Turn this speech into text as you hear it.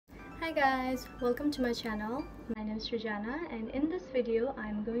Hi guys, welcome to my channel. My name is Srijana and in this video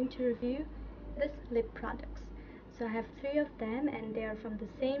I'm going to review this lip products. So I have 3 of them and they are from the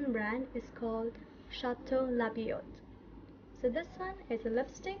same brand. It's called Chateau Labiotte. So this one is a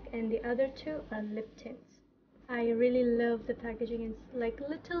lipstick and the other 2 are lip tints. I really love the packaging. It's like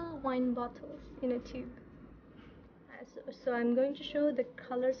little wine bottles in a tube. So I'm going to show the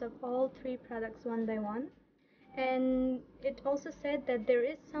colors of all 3 products one by one. And it also said that there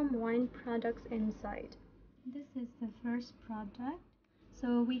is some wine products inside. This is the first product,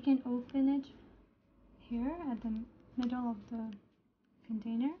 so we can open it here at the middle of the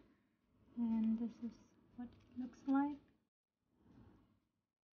container, and this is what it looks like.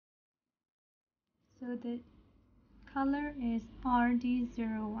 So the color is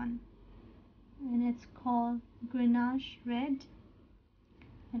RD01 and it's called Grenache Red.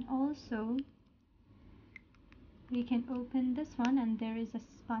 And also we can open this one and there is a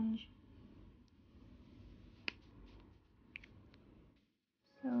sponge.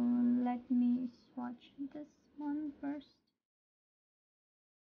 So let me swatch this one first.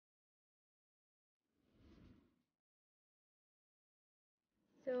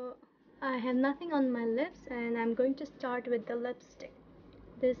 So I have nothing on my lips and I'm going to start with the lipstick.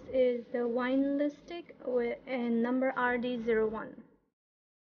 This is the wine lipstick with number RD01.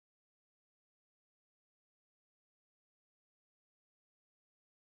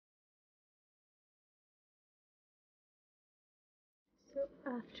 So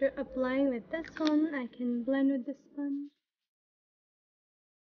after applying with this one, I can blend with the sponge.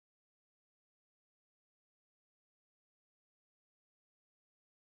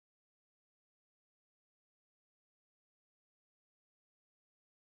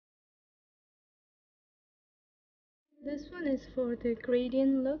 This one is for the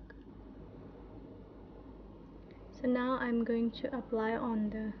gradient look. So now I'm going to apply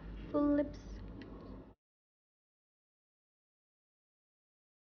on the full lips.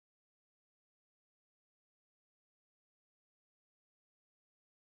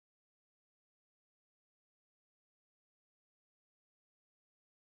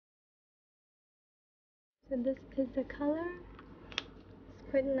 So this is the color. It's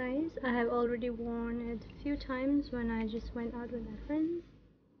quite nice. I have already worn it a few times when I just went out with my friends.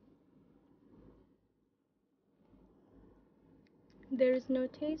 There is no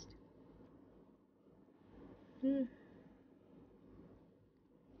taste. A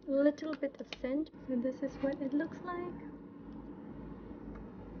little bit of scent. So this is what it looks like.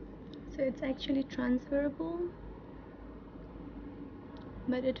 So it's actually transferable,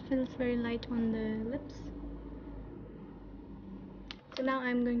 but it feels very light on the lips. So now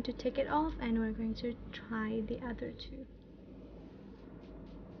I'm going to take it off and we're going to try the other 2.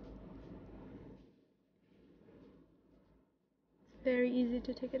 It's very easy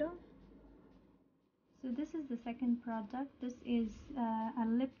to take it off. So this is the second product. This is a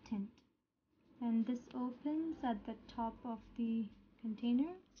lip tint, and this opens at the top of the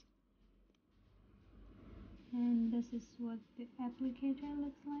container, and this is what the applicator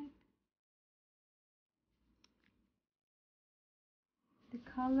looks like. The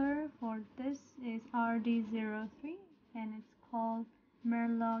color for this is RD03 and it's called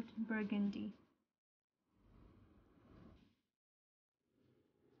Merlot Burgundy.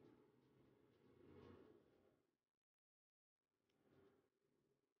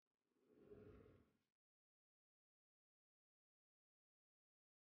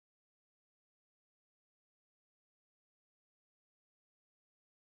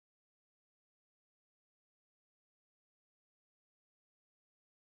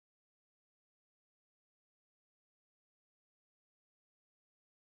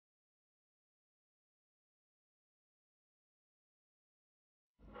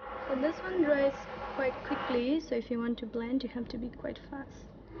 So this one dries quite quickly, so if you want to blend you have to be quite fast.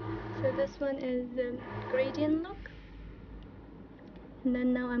 So this one is the gradient look, and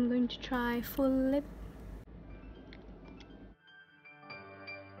then now I'm going to try full lip.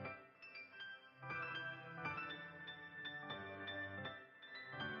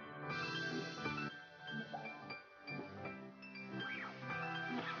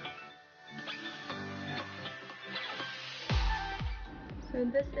 So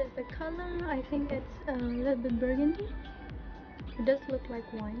this is the color. I think it's a little bit burgundy. It does look like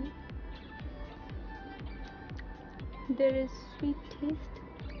wine. There is sweet taste.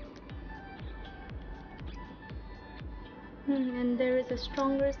 And there is a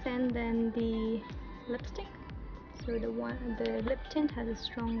stronger scent than the lipstick. So the lip tint has a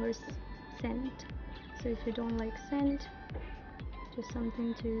stronger scent. So if you don't like scent, just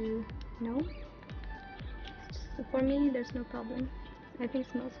something to know. So for me, there's no problem. I think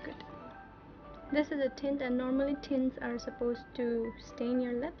it smells good. This is a tint, and normally tints are supposed to stain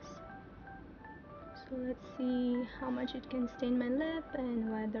your lips. So let's see how much it can stain my lip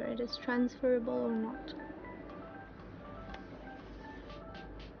and whether it is transferable or not.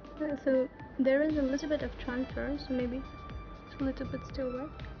 So there is a little bit of transfer, so maybe it's a little bit still wet.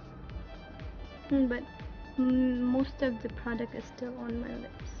 But most of the product is still on my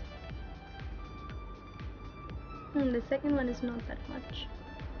lips. The second one is not that much.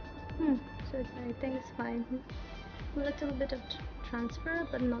 So I think it's fine. A little bit of transfer,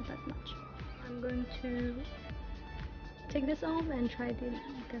 but not that much. I'm going to take this off and try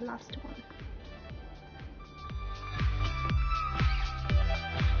the last one.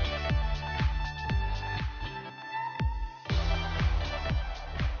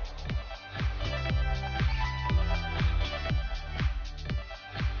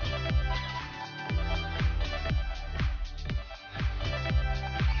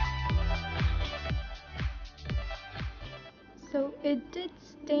 So it did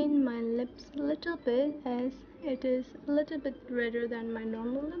stain my lips a little bit, as it is a little bit redder than my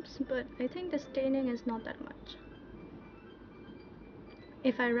normal lips, but I think the staining is not that much.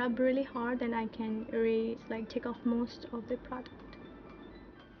 If I rub really hard, then I can erase, like take off most of the product.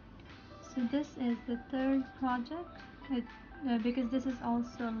 So this is the third project. Because this is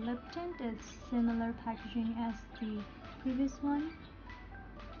also lip tint, it's similar packaging as the previous one.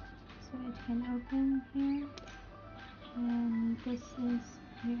 So it can open here, and this is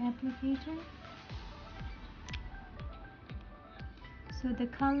the applicator. So the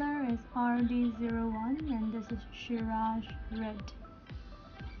color is RD01 and this is Shiraz Red.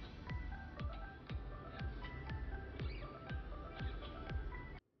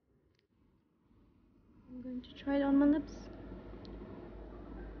 I'm going to try it on my lips.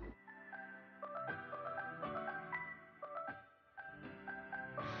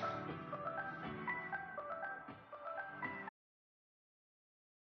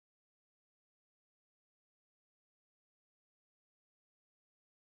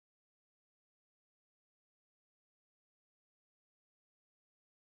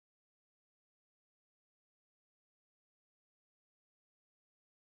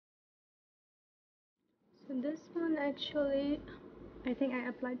 So this one actually, I think I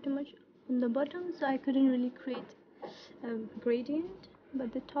applied too much on the bottom, so I couldn't really create a gradient,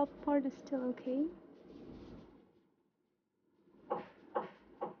 but the top part is still okay.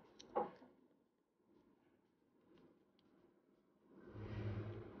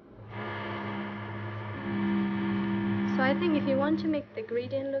 So I think if you want to make the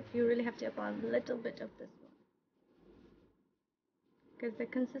gradient look, you really have to apply a little bit of this one, because the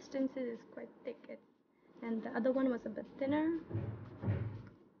consistency is quite thick, and the other one was a bit thinner.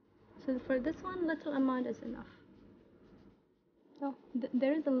 So for this one, little amount is enough. Oh,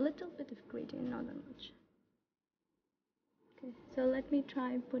 there is a little bit of gradient, not that much. Okay, so let me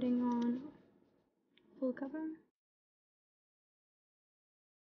try putting on full cover.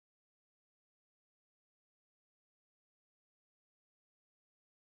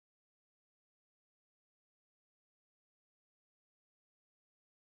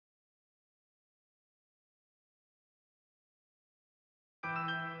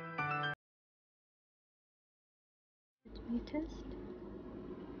 Let me test.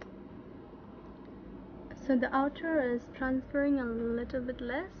 So the outer is transferring a little bit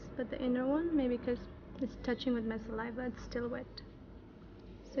less, but the inner one, maybe because it's touching with my saliva, it's still wet.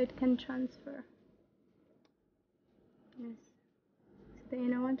 So it can transfer. Yes. So the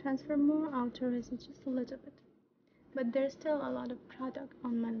inner one transfer more, outer is just a little bit. But there's still a lot of product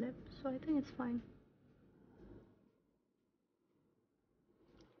on my lip, so I think it's fine.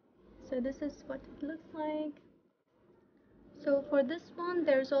 So this is what it looks like. So for this one,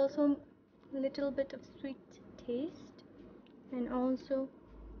 there's also a little bit of sweet taste, and also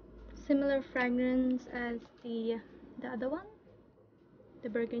similar fragrance as the other one, the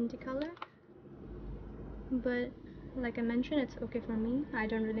burgundy color. But like I mentioned, it's okay for me. I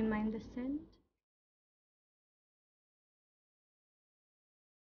don't really mind the scent.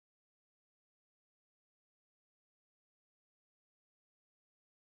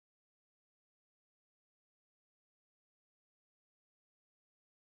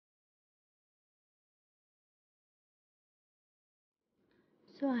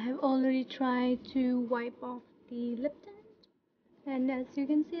 So I have already tried to wipe off the lip tint, and as you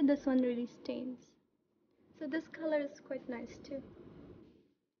can see, this one really stains. So this color is quite nice too.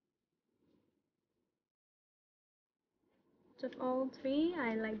 Out of all three,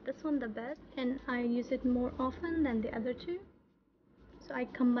 I like this one the best, and I use it more often than the other two. So I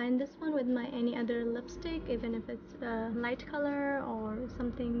combine this one with my any other lipstick, even if it's a light color or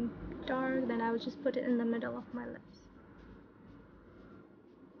something dark, then I will just put it in the middle of my lips.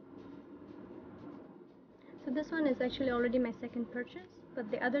 So this one is actually already my second purchase,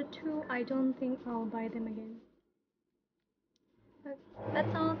 but the other two I don't think I'll buy them again. But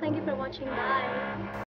that's all. Thank you for watching. Bye.